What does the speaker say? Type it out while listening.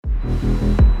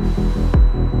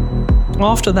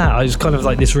After that, I was kind of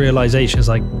like this realization is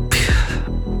like,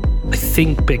 I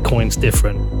think Bitcoin's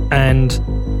different. And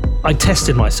I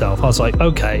tested myself. I was like,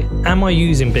 okay, am I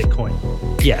using Bitcoin?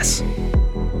 Yes.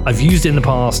 I've used it in the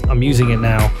past. I'm using it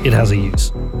now. It has a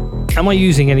use. Am I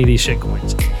using any of these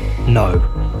shitcoins? No.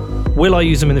 Will I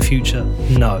use them in the future?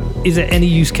 No. Is there any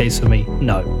use case for me?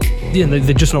 No.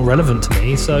 They're just not relevant to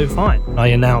me, so fine. I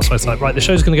announced, I was like, right, the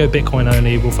show's going to go Bitcoin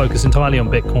only. We'll focus entirely on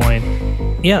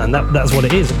Bitcoin. Yeah, and that's what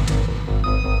it is.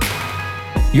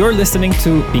 You're listening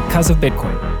to Because of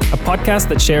Bitcoin, a podcast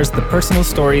that shares the personal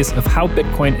stories of how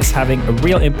Bitcoin is having a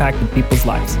real impact in people's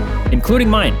lives, including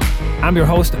mine. I'm your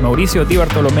host, Mauricio Di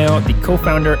Bartolomeo, the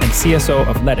co-founder and CSO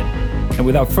of Ledin. And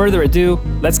without further ado,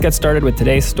 let's get started with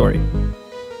today's story.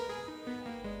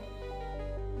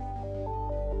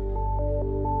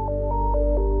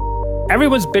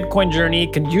 Everyone's Bitcoin journey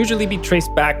can usually be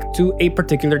traced back to a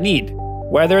particular need,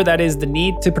 whether that is the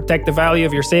need to protect the value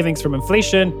of your savings from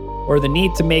inflation, or the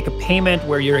need to make a payment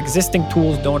where your existing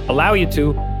tools don't allow you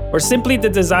to, or simply the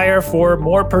desire for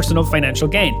more personal financial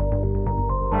gain.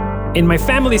 In my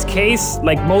family's case,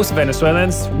 like most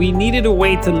Venezuelans, we needed a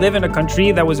way to live in a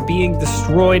country that was being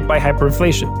destroyed by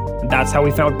hyperinflation. And that's how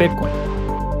we found Bitcoin.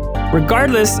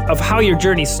 Regardless of how your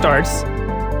journey starts,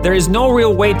 there is no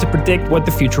real way to predict what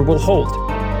the future will hold.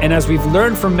 And as we've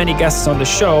learned from many guests on the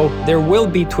show, there will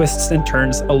be twists and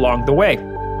turns along the way.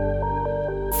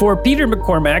 For Peter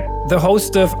McCormack, the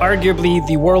host of arguably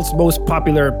the world's most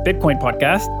popular Bitcoin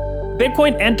podcast,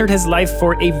 Bitcoin entered his life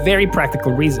for a very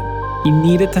practical reason. He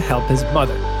needed to help his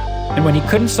mother. And when he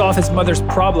couldn't solve his mother's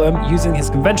problem using his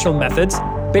conventional methods,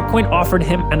 Bitcoin offered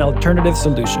him an alternative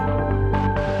solution.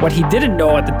 What he didn't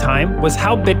know at the time was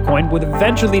how Bitcoin would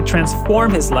eventually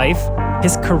transform his life,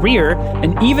 his career,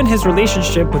 and even his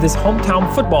relationship with his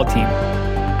hometown football team.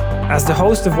 As the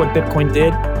host of What Bitcoin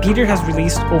Did, Peter has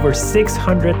released over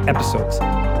 600 episodes.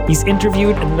 He's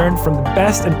interviewed and learned from the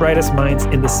best and brightest minds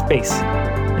in this space.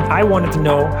 And I wanted to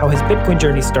know how his Bitcoin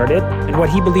journey started and what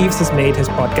he believes has made his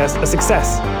podcast a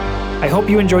success. I hope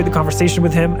you enjoyed the conversation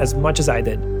with him as much as I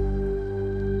did.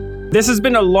 This has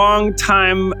been a long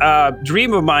time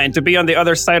dream of mine to be on the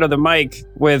other side of the mic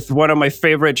with one of my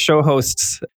favorite show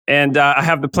hosts. And I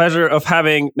have the pleasure of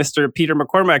having Mr. Peter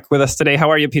McCormack with us today.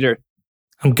 How are you, Peter?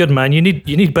 I'm good, man. You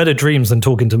need better dreams than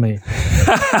talking to me.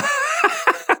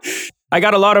 I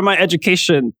got a lot of my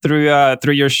education through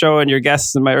your show and your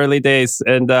guests in my early days,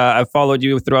 and I've followed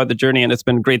you throughout the journey, and it's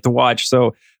been great to watch.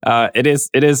 So it is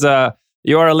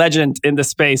you are a legend in the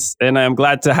space, and I'm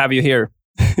glad to have you here.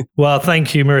 Well,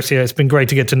 thank you, Mauricio. It's been great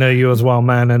to get to know you as well,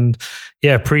 man. And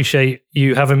yeah, appreciate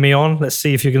you having me on. Let's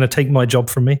see if you're going to take my job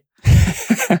from me.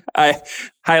 I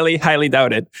highly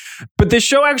doubt it. But this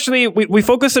show, actually, we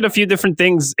focus on a few different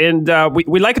things, and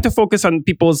we like it to focus on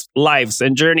people's lives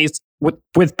and journeys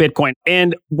with Bitcoin.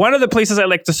 And one of the places I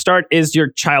like to start is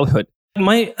your childhood.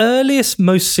 My earliest,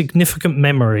 most significant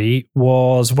memory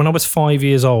was when I was 5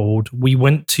 years old. We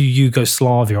went to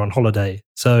Yugoslavia on holiday.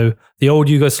 So the old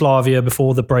Yugoslavia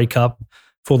before the breakup,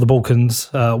 for the Balkans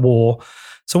war.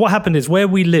 So what happened is where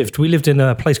we lived in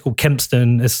a place called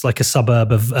Kempston. It's like a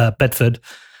suburb of Bedford.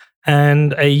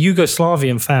 And a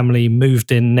Yugoslavian family moved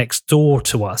in next door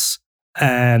to us.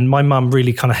 And my mum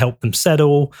really kind of helped them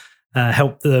settle,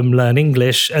 helped them learn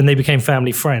English, and they became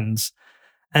family friends.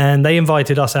 And they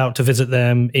invited us out to visit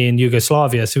them in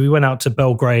Yugoslavia. So we went out to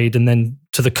Belgrade and then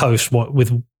to the coast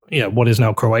what is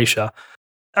now Croatia.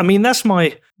 I mean, that's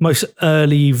my most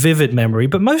early vivid memory,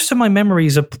 but most of my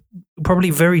memories are probably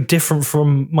very different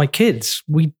from my kids.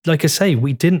 Like I say,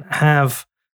 we didn't have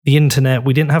the internet.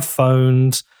 We didn't have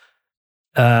phones.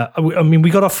 We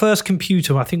got our first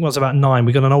computer, I think it was about 9.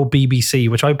 We got an old BBC,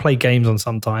 which I play games on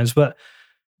sometimes, but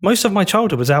most of my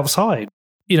childhood was outside.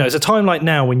 It's a time like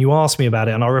now when you ask me about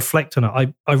it and I reflect on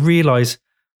it, I realize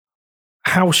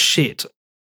how shit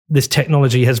this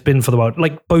technology has been for the world.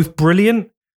 Like both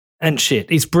brilliant and shit.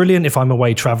 It's brilliant if I'm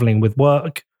away traveling with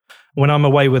work. When I'm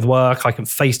away with work, I can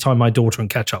FaceTime my daughter and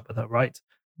catch up with her, right?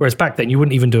 Whereas back then you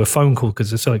wouldn't even do a phone call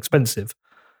because it's so expensive.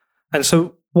 And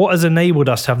so what has enabled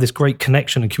us to have this great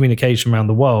connection and communication around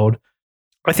the world,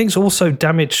 I think it's also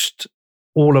damaged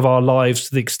all of our lives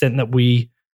to the extent that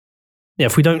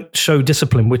if we don't show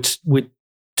discipline, we're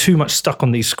too much stuck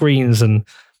on these screens and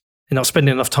not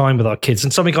spending enough time with our kids.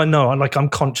 And something I know, I'm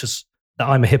conscious that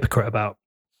I'm a hypocrite about.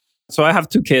 So I have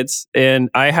 2 kids, and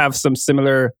I have some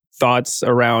similar thoughts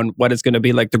around what it's going to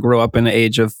be like to grow up in the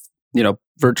age of,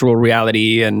 virtual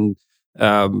reality and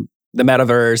the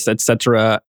metaverse,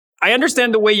 etc. I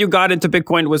understand the way you got into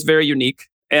Bitcoin was very unique,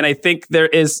 and I think there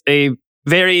is a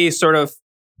very sort of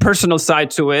personal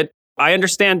side to it. I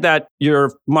understand that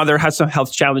your mother has some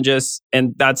health challenges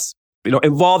and that's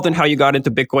involved in how you got into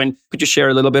Bitcoin. Could you share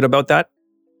a little bit about that?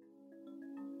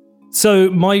 So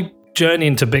my journey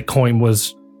into Bitcoin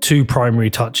was two primary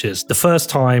touches. The first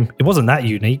time, it wasn't that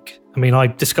unique. I mean, I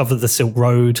discovered the Silk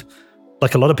Road.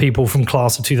 Like a lot of people from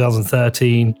class of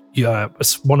 2013,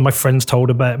 one of my friends told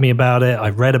me about it.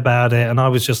 I read about it and I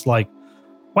was just like,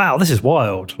 wow, this is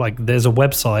wild. Like there's a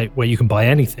website where you can buy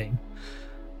anything.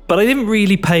 But I didn't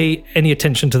really pay any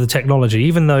attention to the technology,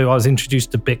 even though I was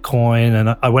introduced to Bitcoin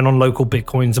and I went on local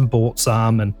Bitcoins and bought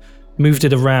some and moved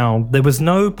it around. There was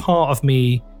no part of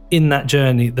me in that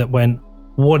journey that went,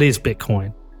 what is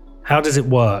Bitcoin? How does it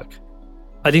work?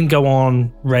 I didn't go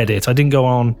on Reddit. I didn't go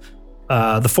on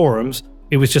the forums.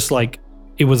 It was just like,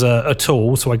 it was a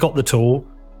tool. So I got the tool.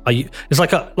 It's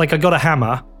like I got a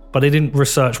hammer, but I didn't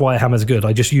research why a hammer's good.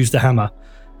 I just used the hammer.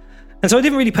 And so I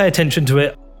didn't really pay attention to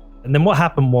it. And then what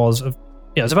happened was,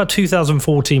 it was about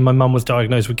 2014, my mum was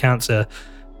diagnosed with cancer.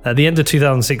 At the end of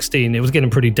 2016, it was getting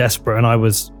pretty desperate. And I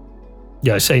was,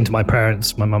 saying to my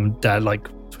parents, my mum and dad, like,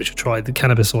 we should try the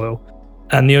cannabis oil.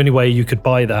 And the only way you could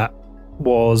buy that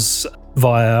was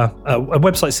via a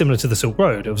website similar to the Silk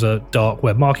Road. It was a dark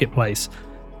web marketplace.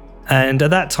 And at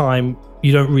that time,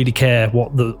 you don't really care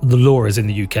what the law is in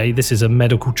the UK. This is a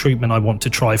medical treatment I want to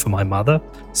try for my mother.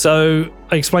 So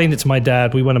I explained it to my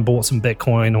dad. We went and bought some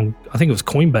Bitcoin on, I think it was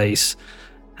Coinbase.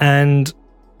 And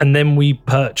then we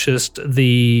purchased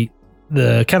the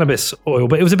cannabis oil,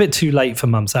 but it was a bit too late for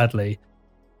mum, sadly.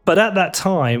 But at that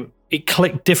time, it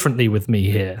clicked differently with me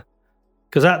here.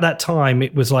 Because at that time,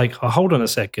 it was like, oh, hold on a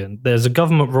second. There's a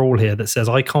government rule here that says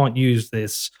I can't use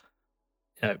this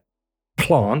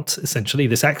plant, essentially,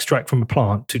 this extract from a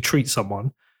plant to treat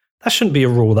someone. That shouldn't be a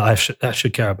rule that I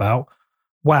should care about.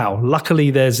 Wow,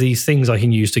 luckily there's these things I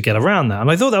can use to get around that.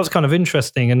 And I thought that was kind of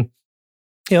interesting. And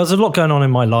there's a lot going on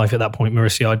in my life at that point,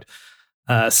 Mauricio.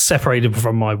 I'd separated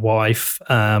from my wife.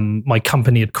 My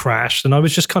company had crashed. And I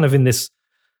was just kind of in this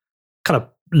kind of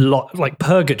like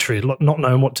purgatory, not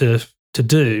knowing what to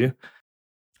do.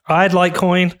 I had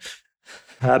Litecoin,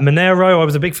 Monero. I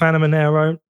was a big fan of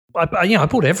Monero. I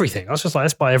bought everything. I was just like,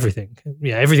 let's buy everything.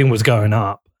 Everything was going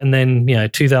up. And then,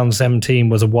 2017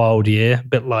 was a wild year, a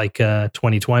bit like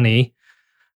 2020,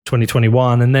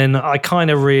 2021. And then I kind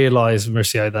of realized,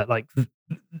 Mauricio, that like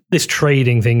this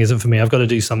trading thing isn't for me. I've got to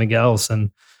do something else.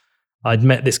 And I'd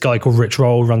met this guy called Rich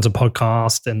Roll, runs a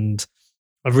podcast, and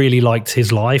I really liked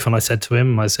his life. And I said to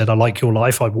him, I like your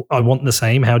life. I want the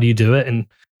same. How do you do it? And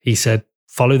he said,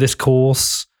 follow this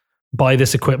course, buy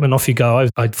this equipment, off you go.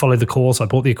 I followed the course, I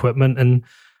bought the equipment, and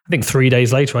I think 3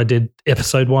 days later I did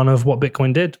episode 1 of What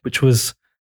Bitcoin Did, which was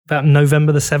about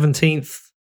November the 17th,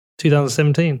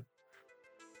 2017.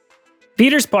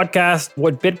 Peter's podcast,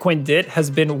 What Bitcoin Did,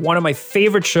 has been one of my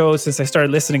favorite shows since I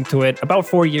started listening to it about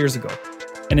 4 years ago.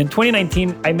 And in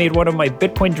 2019, I made one of my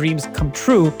Bitcoin dreams come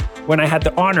true when I had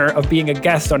the honor of being a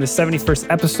guest on his 71st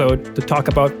episode to talk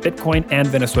about Bitcoin and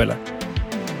Venezuela.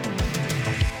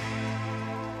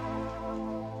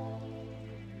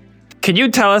 Can you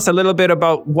tell us a little bit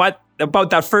about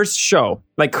that first show?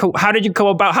 Like, how did you go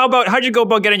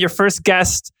about getting your first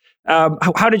guest?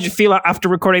 How did you feel after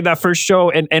recording that first show?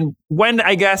 And when,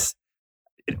 at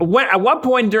what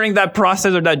point during that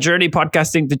process or that journey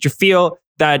podcasting did you feel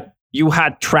that you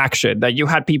had traction, that you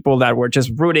had people that were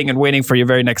just rooting and waiting for your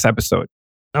very next episode?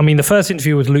 I mean, the first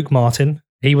interview was Luke Martin.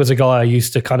 He was a guy I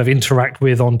used to kind of interact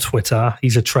with on Twitter.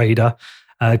 He's a trader,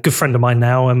 a good friend of mine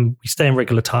now, and we stay in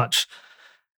regular touch.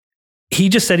 He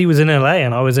just said he was in LA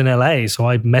and I was in LA. So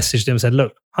I messaged him and said,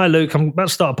 look, hi, Luke, I'm about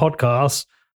to start a podcast.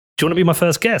 Do you want to be my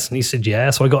first guest? And he said, yeah.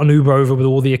 So I got an Uber over with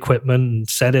all the equipment and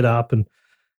set it up. And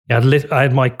I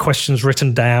had my questions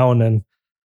written down. And,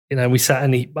 we sat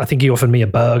and I think he offered me a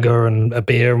burger and a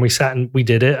beer. And we sat and we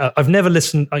did it. I've never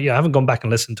listened. I haven't gone back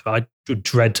and listened to it. I would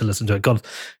dread to listen to it. God, it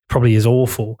probably is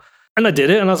awful. And I did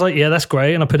it. And I was like, yeah, that's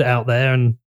great. And I put it out there.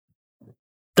 And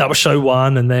that was show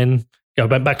 1. And then I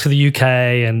went back to the UK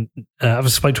and I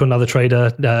spoke to another trader,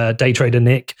 day trader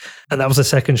Nick, and that was the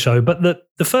second show. But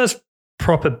the first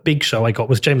proper big show I got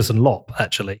was Jameson Lopp,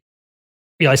 actually.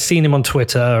 I seen him on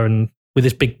Twitter and with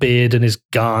his big beard and his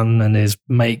gun and his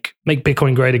make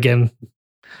Bitcoin great again,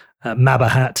 Mabba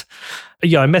hat. I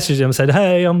messaged him and said,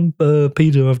 hey, I'm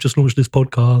Peter. I've just launched this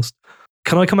podcast.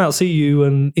 Can I come out see you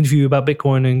and interview you about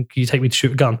Bitcoin and can you take me to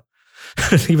shoot a gun?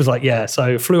 He was like, yeah.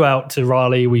 So flew out to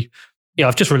Raleigh.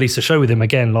 I've just released a show with him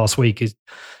again last week. He's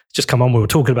just come on. We were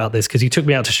talking about this because he took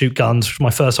me out to shoot guns. It was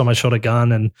my first time I shot a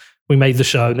gun, and we made the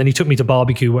show. And then he took me to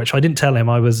barbecue, which I didn't tell him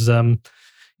I was, a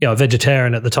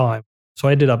vegetarian at the time. So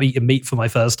I ended up eating meat for my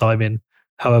first time in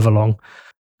however long.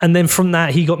 And then from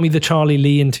that, he got me the Charlie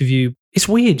Lee interview. It's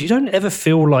weird. You don't ever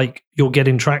feel like you're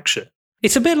getting traction.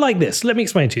 It's a bit like this. Let me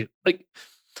explain to you. Like,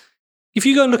 if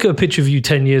you go and look at a picture of you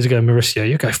 10 years ago, Mauricio,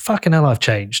 you go, fucking hell, I've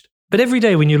changed. But every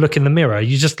day when you look in the mirror,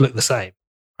 you just look the same,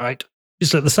 right? You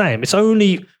just look the same. It's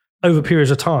only over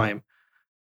periods of time.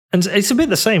 And it's a bit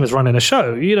the same as running a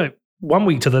show. You know, one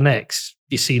week to the next,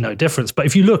 you see no difference. But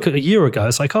if you look at a year ago,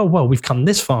 it's like, oh, well, we've come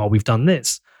this far. We've done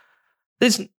this.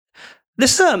 There's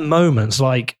certain moments,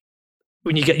 like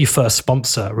when you get your first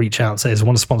sponsor reach out and says, I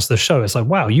want to sponsor the show. It's like,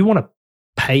 wow, you want to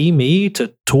pay me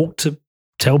to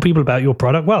tell people about your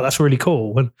product? Wow, that's really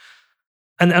cool. And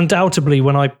undoubtedly,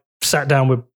 when I sat down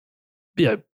with,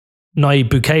 Nayib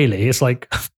Bukele, it's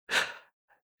like,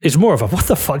 it's more of a, what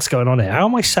the fuck's going on here? How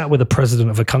am I sat with the president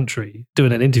of a country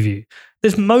doing an interview?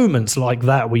 There's moments like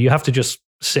that where you have to just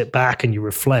sit back and you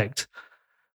reflect.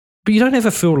 But you don't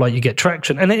ever feel like you get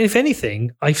traction. And if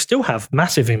anything, I still have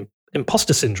massive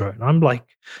imposter syndrome. I'm like,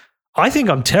 I think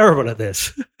I'm terrible at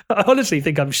this. I honestly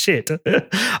think I'm shit.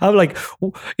 I'm like,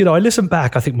 I listen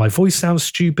back. I think my voice sounds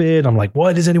stupid. I'm like,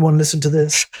 why does anyone listen to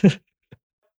this?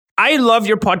 I love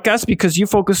your podcast because you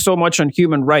focus so much on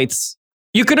human rights.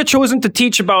 You could have chosen to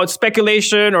teach about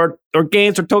speculation or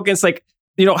gains or tokens. Like,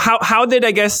 how did,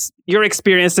 I guess, your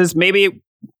experiences, maybe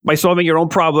by solving your own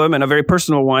problem and a very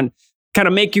personal one, kind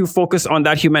of make you focus on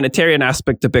that humanitarian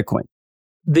aspect of Bitcoin?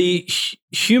 The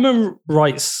human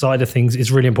rights side of things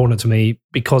is really important to me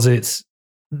because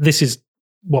this is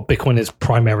what Bitcoin is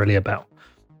primarily about.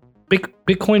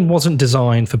 Bitcoin wasn't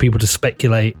designed for people to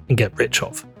speculate and get rich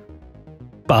off,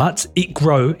 but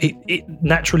it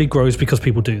naturally grows because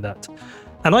people do that.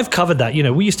 And I've covered that.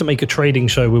 We used to make a trading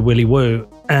show with Willy Woo,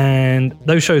 and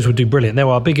those shows would do brilliant. They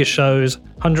were our biggest shows,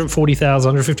 140,000,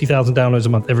 150,000 downloads a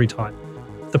month every time.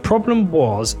 The problem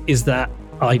is that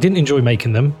I didn't enjoy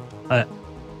making them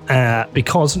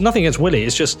because nothing against Willy.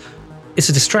 It's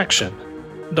a distraction,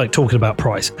 like talking about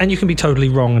price. And you can be totally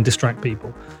wrong and distract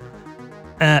people.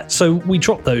 So we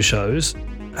dropped those shows.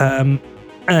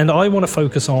 And I want to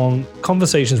focus on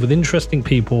conversations with interesting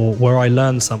people where I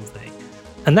learn something.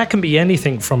 And that can be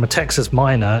anything from a Texas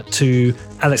miner to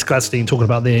Alex Gladstein talking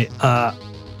about the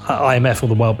IMF or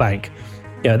the World Bank.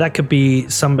 That could be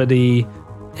somebody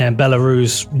in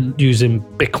Belarus using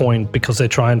Bitcoin because they're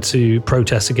trying to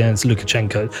protest against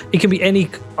Lukashenko. It can be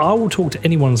I will talk to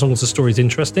anyone as long as the story is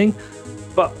interesting.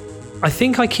 But I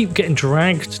think I keep getting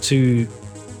dragged to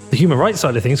the human rights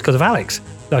side of things because of Alex,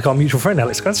 like our mutual friend,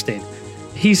 Alex Gladstein.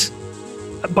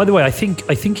 By the way, I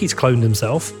think he's cloned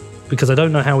himself because I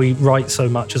don't know how he writes so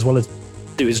much as well as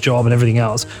do his job and everything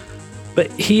else.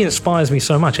 But he inspires me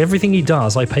so much. Everything he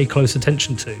does, I pay close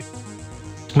attention to.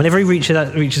 Whenever he reaches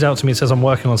out to me and says, I'm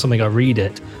working on something, I read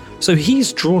it. So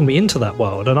he's drawn me into that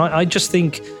world. And I just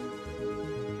think,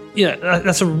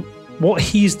 what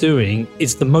he's doing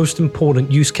is the most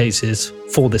important use cases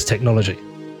for this technology.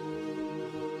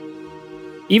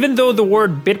 Even though the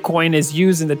word Bitcoin is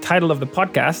used in the title of the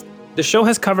podcast, the show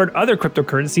has covered other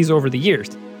cryptocurrencies over the years.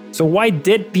 So why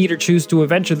did Peter choose to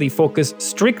eventually focus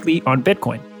strictly on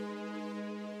Bitcoin?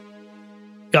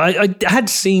 I had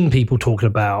seen people talking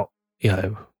about,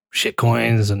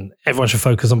 shitcoins and everyone should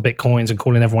focus on Bitcoins and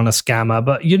calling everyone a scammer,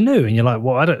 but you're new and you're like,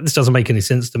 well, this doesn't make any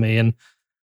sense to me. And,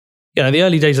 the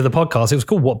early days of the podcast, it was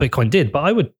cool what Bitcoin did, but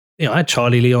I had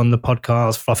Charlie Lee on the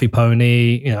podcast, Fluffy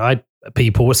Pony, I had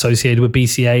people associated with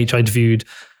BCH. I interviewed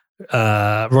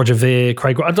Roger Ver,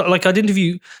 Craig. I'd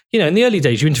interview, in the early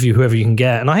days, you interview whoever you can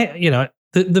get. And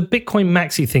the Bitcoin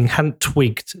maxi thing hadn't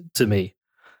twigged to me.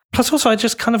 Plus, also, I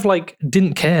just kind of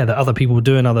didn't care that other people were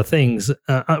doing other things.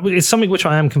 It's something which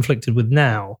I am conflicted with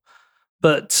now.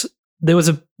 But there was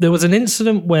an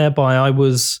incident whereby I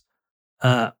was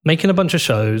making a bunch of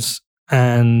shows,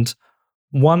 and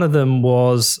one of them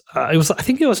was I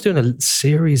think I was doing a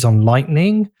series on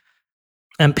Lightning,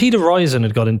 and Peter Risen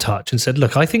had got in touch and said,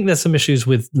 "Look, I think there's some issues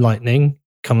with Lightning.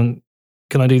 Can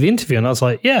I do the interview?" And I was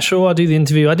like, "Yeah, sure, I'll do the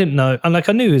interview." I didn't know, and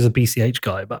I knew he was a BCH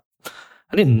guy, but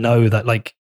I didn't know that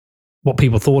what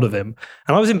people thought of him.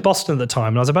 And I was in Boston at the time,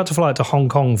 and I was about to fly out to Hong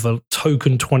Kong for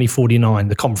Token 2049,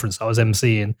 the conference I was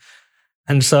emceeing.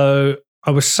 And so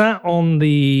I was sat on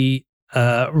the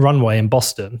runway in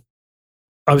Boston.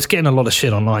 I was getting a lot of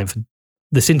shit online for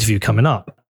this interview coming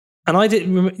up. And I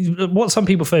didn't. What some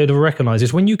people fail to recognize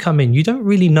is when you come in, you don't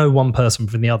really know one person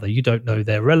from the other. You don't know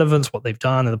their relevance, what they've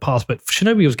done in the past. But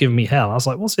Shinobi was giving me hell. I was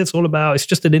like, what's this all about? It's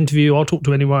just an interview. I'll talk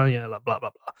to anyone. Yeah, blah, blah, blah,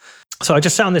 blah. So I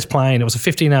just sat on this plane. It was a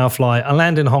 15-hour flight. I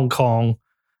land in Hong Kong,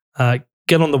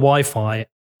 get on the Wi-Fi,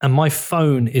 and my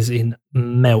phone is in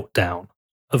meltdown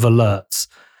of alerts.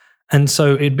 And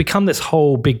so it'd become this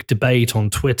whole big debate on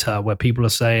Twitter where people are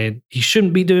saying, he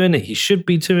shouldn't be doing it, he should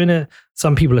be doing it.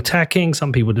 Some people attacking,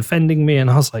 some people defending me.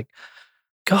 And I was like,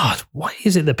 God, why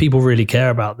is it that people really care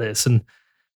about this? And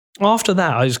after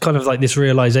that, I was kind of like this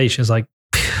realization is like,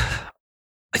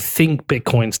 I think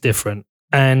Bitcoin's different.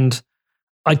 And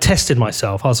I tested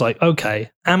myself. I was like,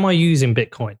 okay, am I using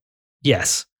Bitcoin?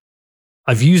 Yes.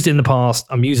 I've used it in the past.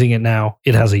 I'm using it now.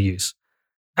 It has a use.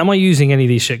 Am I using any of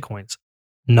these shitcoins?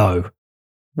 No.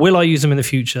 Will I use them in the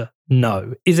future?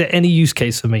 No. Is there any use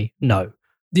case for me? No.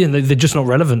 They're just not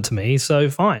relevant to me. So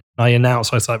fine. I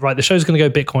announced, I was like, right, the show's going to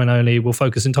go Bitcoin only. We'll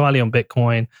focus entirely on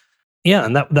Bitcoin. Yeah.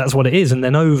 And that's what it is. And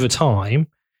then over time,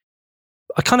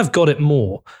 I kind of got it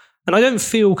more. And I don't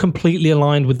feel completely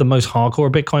aligned with the most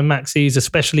hardcore Bitcoin maxis,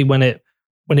 especially when it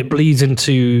bleeds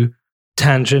into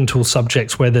tangential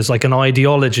subjects where there's like an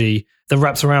ideology that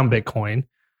wraps around Bitcoin,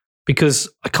 because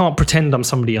I can't pretend I'm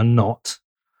somebody I'm not.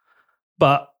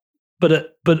 But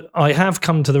I have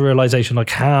come to the realization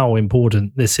like how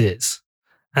important this is.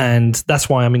 And that's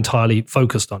why I'm entirely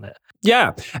focused on it.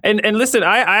 Yeah. And listen,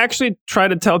 I actually try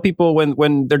to tell people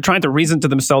when they're trying to reason to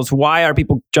themselves, why are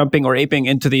people jumping or aping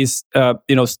into these,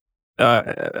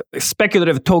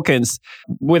 speculative tokens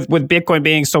with Bitcoin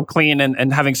being so clean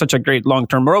and having such a great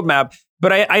long-term roadmap.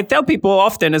 But I tell people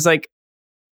often is like,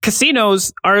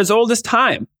 casinos are as old as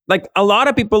time. Like a lot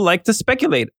of people like to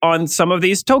speculate on some of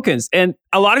these tokens. And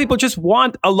a lot of people just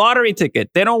want a lottery ticket.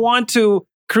 They don't want to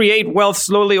create wealth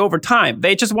slowly over time.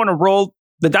 They just want to roll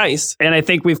the dice. And I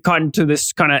think we've gotten to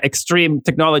this kind of extreme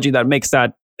technology that makes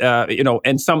that,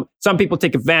 and some people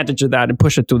take advantage of that and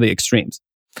push it to the extremes.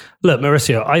 Look,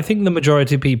 Mauricio, I think the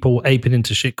majority of people aping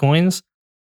into shitcoins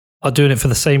are doing it for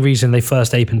the same reason they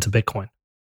first ape into Bitcoin.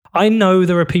 I know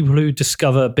there are people who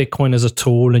discover Bitcoin as a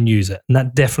tool and use it, and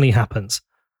that definitely happens.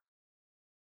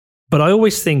 But I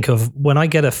always think of when I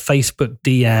get a Facebook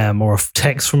DM or a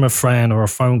text from a friend or a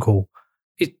phone call,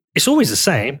 it's always the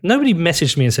same. Nobody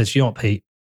messaged me and says, you know what, Pete,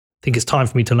 I think it's time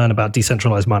for me to learn about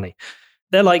decentralized money.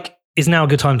 They're like, is now a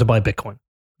good time to buy Bitcoin?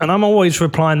 And I'm always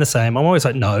replying the same. I'm always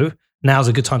like, no, now's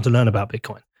a good time to learn about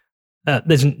Bitcoin.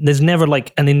 There's never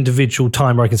like an individual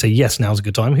time where I can say, yes, now's a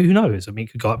good time. Who knows? I mean,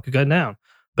 it could go up, could go down.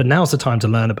 But now's the time to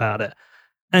learn about it.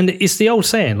 And it's the old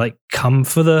saying, like, come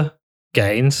for the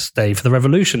gains, stay for the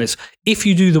revolution. It's if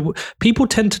you do people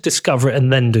tend to discover it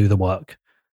and then do the work.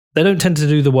 They don't tend to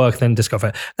do the work, then discover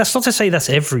it. That's not to say that's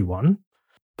everyone,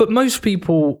 but most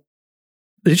people,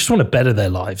 they just want to better their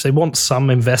lives. They want some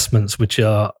investments which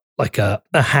are like a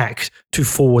hack to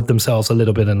forward themselves a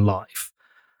little bit in life.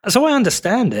 So I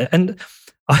understand it. And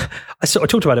I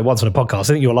talked about it once on a podcast.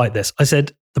 I think you'll like this. I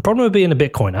said, the problem with being a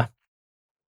Bitcoiner,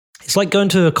 it's like going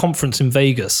to a conference in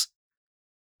Vegas,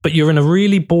 but you're in a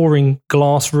really boring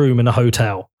glass room in a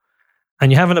hotel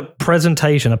and you're having a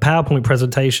presentation, a PowerPoint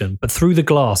presentation, but through the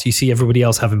glass, you see everybody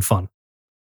else having fun.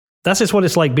 That's just what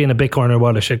it's like being a Bitcoiner in a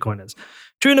world of shitcoiners.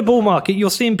 During a bull market,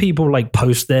 you're seeing people like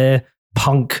post their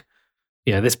punk,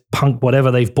 this punk,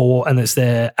 whatever they've bought, and it's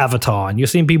their avatar. And you're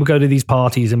seeing people go to these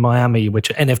parties in Miami,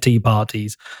 which are NFT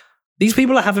parties. These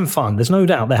people are having fun. There's no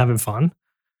doubt they're having fun.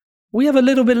 We have a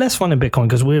little bit less fun in Bitcoin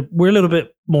because we're a little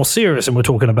bit more serious and we're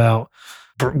talking about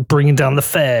bringing down the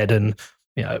Fed and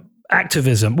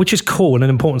activism, which is cool and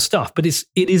important stuff. But it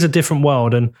is a different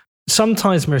world. And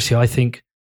sometimes, Mauricio, I think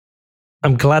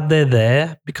I'm glad they're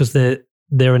there because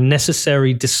they're a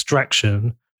necessary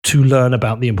distraction to learn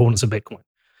about the importance of Bitcoin.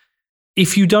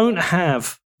 If you don't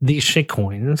have these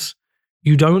shitcoins,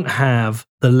 you don't have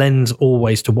the lens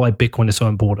always to why Bitcoin is so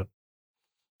important.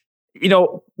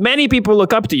 Many people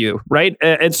look up to you, right?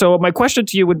 And so my question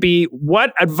to you would be,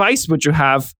 what advice would you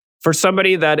have for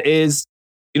somebody that is,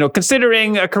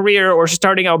 considering a career or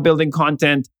starting out building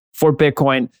content for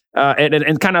Bitcoin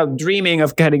and kind of dreaming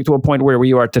of getting to a point where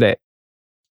you are today?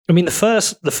 I mean, the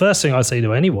first thing I say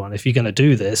to anyone, if you're going to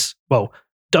do this, well,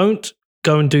 don't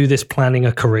go and do this planning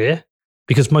a career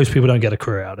because most people don't get a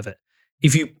career out of it.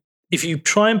 If you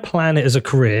try and plan it as a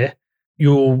career,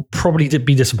 you'll probably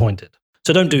be disappointed.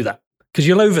 So don't do that because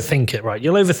you'll overthink it, right?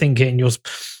 You'll overthink it and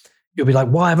you'll be like,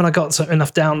 why haven't I got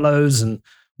enough downloads? And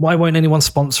why won't anyone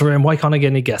sponsor it? And why can't I get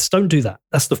any guests? Don't do that.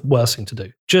 That's the worst thing to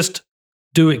do. Just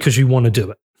do it because you want to do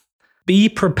it. Be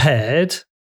prepared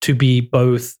to be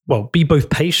both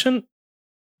patient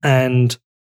and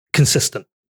consistent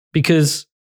because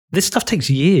this stuff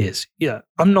takes years.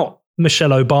 I'm not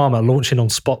Michelle Obama launching on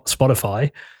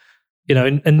Spotify,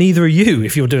 and neither are you.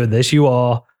 If you're doing this, you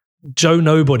are Joe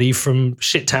Nobody from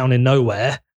shittown in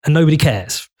nowhere and nobody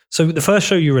cares. So the first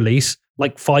show you release,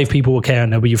 like 5 people will care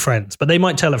and they'll be your friends, but they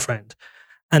might tell a friend.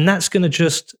 And that's going to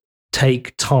just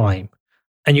take time.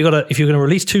 And if you're going to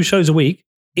release 2 shows a week,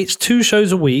 It's 2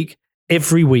 shows a week,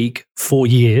 every week for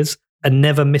years, and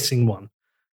never missing one.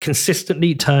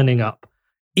 Consistently turning up,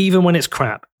 even when it's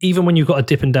crap, even when you've got a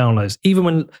dip in downloads, even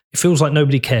when it feels like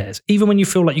nobody cares, even when you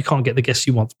feel like you can't get the guests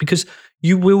you want, because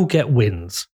you will get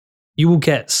wins. You will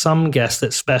get some guest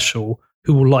that's special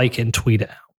who will like it and tweet it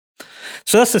out.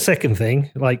 So that's the second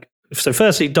thing. So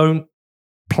firstly, don't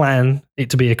plan it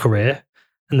to be a career.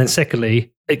 And then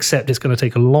secondly, accept it's going to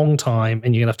take a long time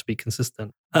and you're going to have to be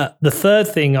consistent. The third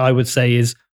thing I would say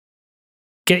is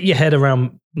get your head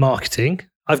around marketing.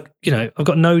 I've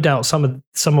got no doubt some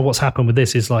of what's happened with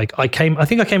this is like I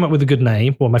think I came up with a good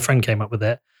name. Well, my friend came up with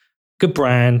it. Good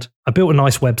brand. I built a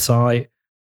nice website.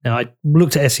 Now I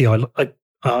looked at SEO.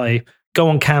 I go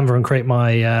on Canva and create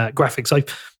my graphics.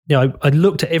 I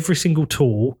looked at every single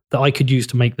tool that I could use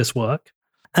to make this work.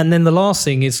 And then the last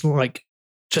thing is like,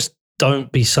 just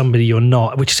don't be somebody you're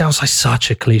not, which sounds like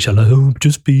such a cliche. Like, oh,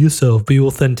 just be yourself, be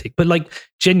authentic. But like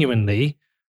genuinely,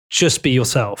 just be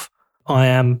yourself. I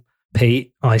am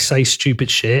Pete. I say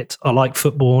stupid shit. I like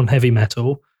football and heavy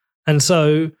metal. And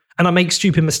I make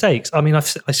stupid mistakes. I mean,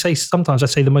 sometimes I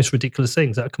say the most ridiculous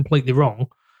things that are completely wrong,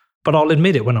 but I'll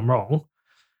admit it when I'm wrong.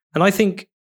 And I think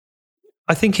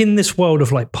in this world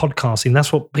of like podcasting,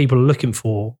 that's what people are looking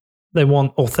for. They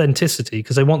want authenticity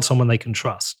because they want someone they can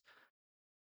trust.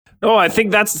 Oh, I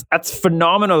think that's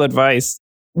phenomenal advice.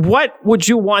 What would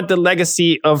you want the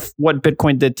legacy of what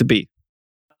Bitcoin did to be?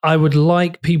 I would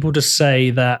like people to say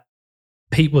that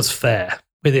Pete was fair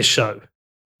with his show.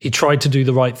 He tried to do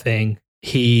the right thing.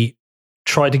 He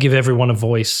tried to give everyone a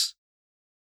voice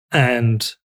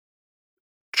and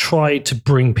tried to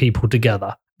bring people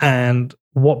together. And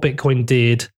what Bitcoin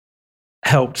did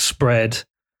helped spread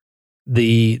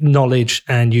the knowledge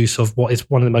and use of what is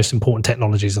one of the most important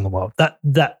technologies in the world.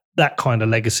 That kind of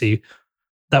legacy,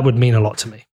 that would mean a lot to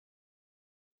me.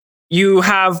 You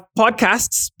have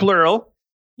podcasts, plural.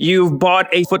 You've bought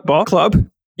a football club.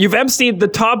 You've emceed the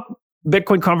top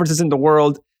Bitcoin conferences in the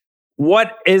world.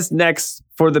 What is next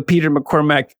for the Peter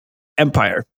McCormack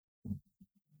empire?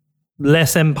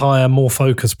 Less empire, more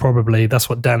focus, probably. That's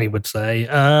what Danny would say.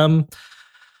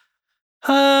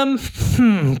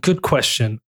 Good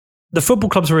question. The football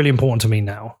club's really important to me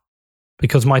now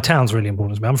because my town's really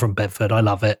important to me. I'm from Bedford. I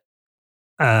love it.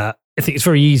 I think it's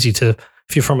very easy to,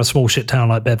 if you're from a small shit town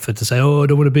like Bedford, to say, oh, I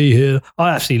don't want to be here.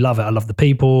 I actually love it. I love the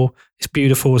people. It's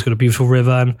beautiful. It's got a beautiful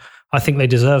river. And I think they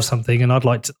deserve something. And I'd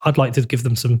like to give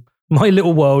them my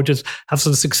little world, just have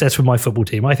some success with my football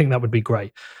team. I think that would be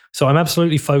great. So I'm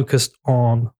absolutely focused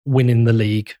on winning the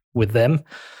league with them.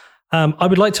 I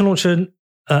would like to launch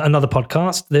another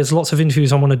podcast. There's lots of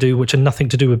interviews I want to do, which are nothing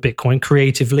to do with Bitcoin.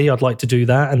 Creatively, I'd like to do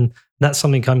that. And that's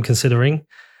something I'm considering.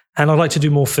 And I'd like to do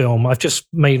more film. I've just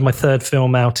made my 3rd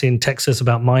film out in Texas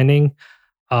about mining.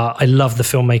 I love the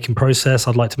filmmaking process.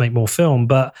 I'd like to make more film.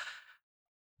 But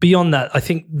beyond that, I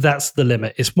think that's the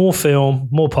limit. It's more film,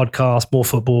 more podcasts, more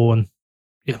football, and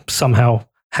somehow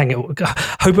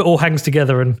hope it all hangs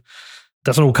together and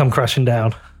doesn't all come crashing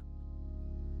down.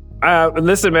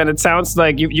 Listen, man, it sounds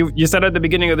like you said at the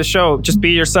beginning of the show, just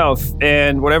be yourself,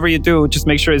 and whatever you do, just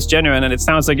make sure it's genuine. And it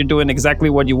sounds like you're doing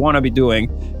exactly what you want to be doing.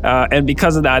 And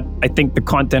because of that, I think the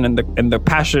content and the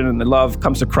passion and the love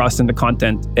comes across in the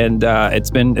content. And it's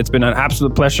been an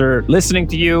absolute pleasure listening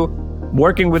to you,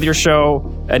 working with your show,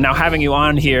 and now having you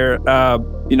on here.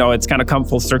 It's kind of come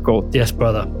full circle. Yes,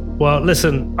 brother. Well,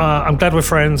 listen, I'm glad we're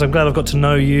friends. I'm glad I've got to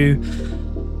know you.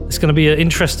 It's going to be an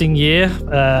interesting year.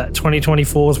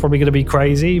 2024 is probably going to be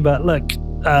crazy, but look,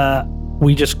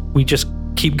 we just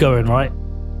keep going, right?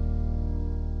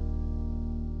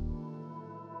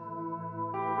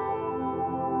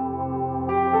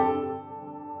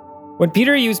 When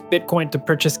Peter used Bitcoin to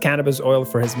purchase cannabis oil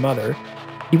for his mother,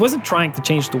 he wasn't trying to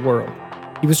change the world.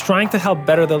 He was trying to help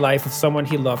better the life of someone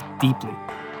he loved deeply.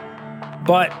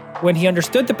 But when he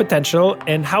understood the potential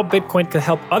and how Bitcoin could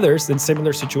help others in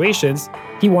similar situations,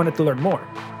 he wanted to learn more.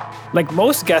 Like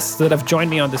most guests that have joined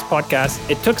me on this podcast,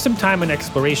 it took some time and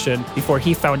exploration before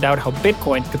he found out how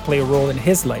Bitcoin could play a role in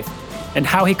his life and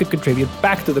how he could contribute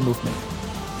back to the movement.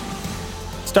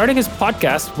 Starting his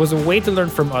podcast was a way to learn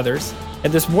from others,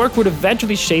 and this work would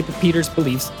eventually shape Peter's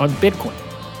beliefs on Bitcoin.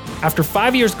 After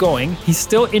 5 years going, he's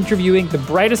still interviewing the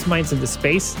brightest minds in the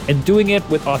space and doing it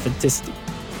with authenticity.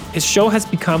 His show has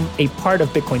become a part of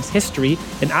Bitcoin's history,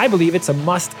 and I believe it's a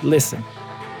must listen.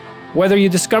 Whether you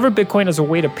discover Bitcoin as a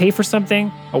way to pay for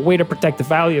something, a way to protect the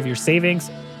value of your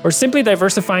savings, or simply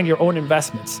diversifying your own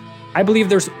investments, I believe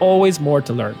there's always more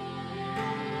to learn.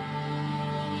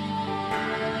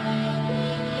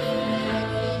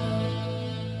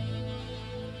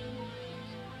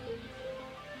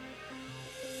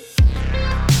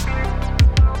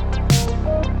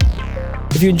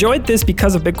 If you enjoyed this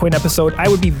Because of Bitcoin episode, I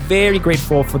would be very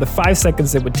grateful for the 5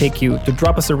 seconds it would take you to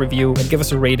drop us a review and give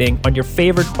us a rating on your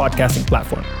favorite podcasting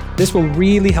platform. This will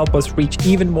really help us reach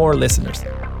even more listeners.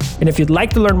 And if you'd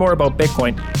like to learn more about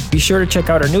Bitcoin, be sure to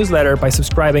check out our newsletter by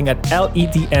subscribing at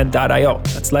ledn.io.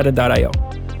 That's ledn.io.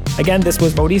 Again, this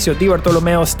was Mauricio Di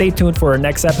Bartolomeo. Stay tuned for our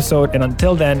next episode. And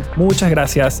until then, muchas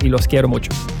gracias y los quiero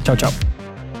mucho. Chao, chao.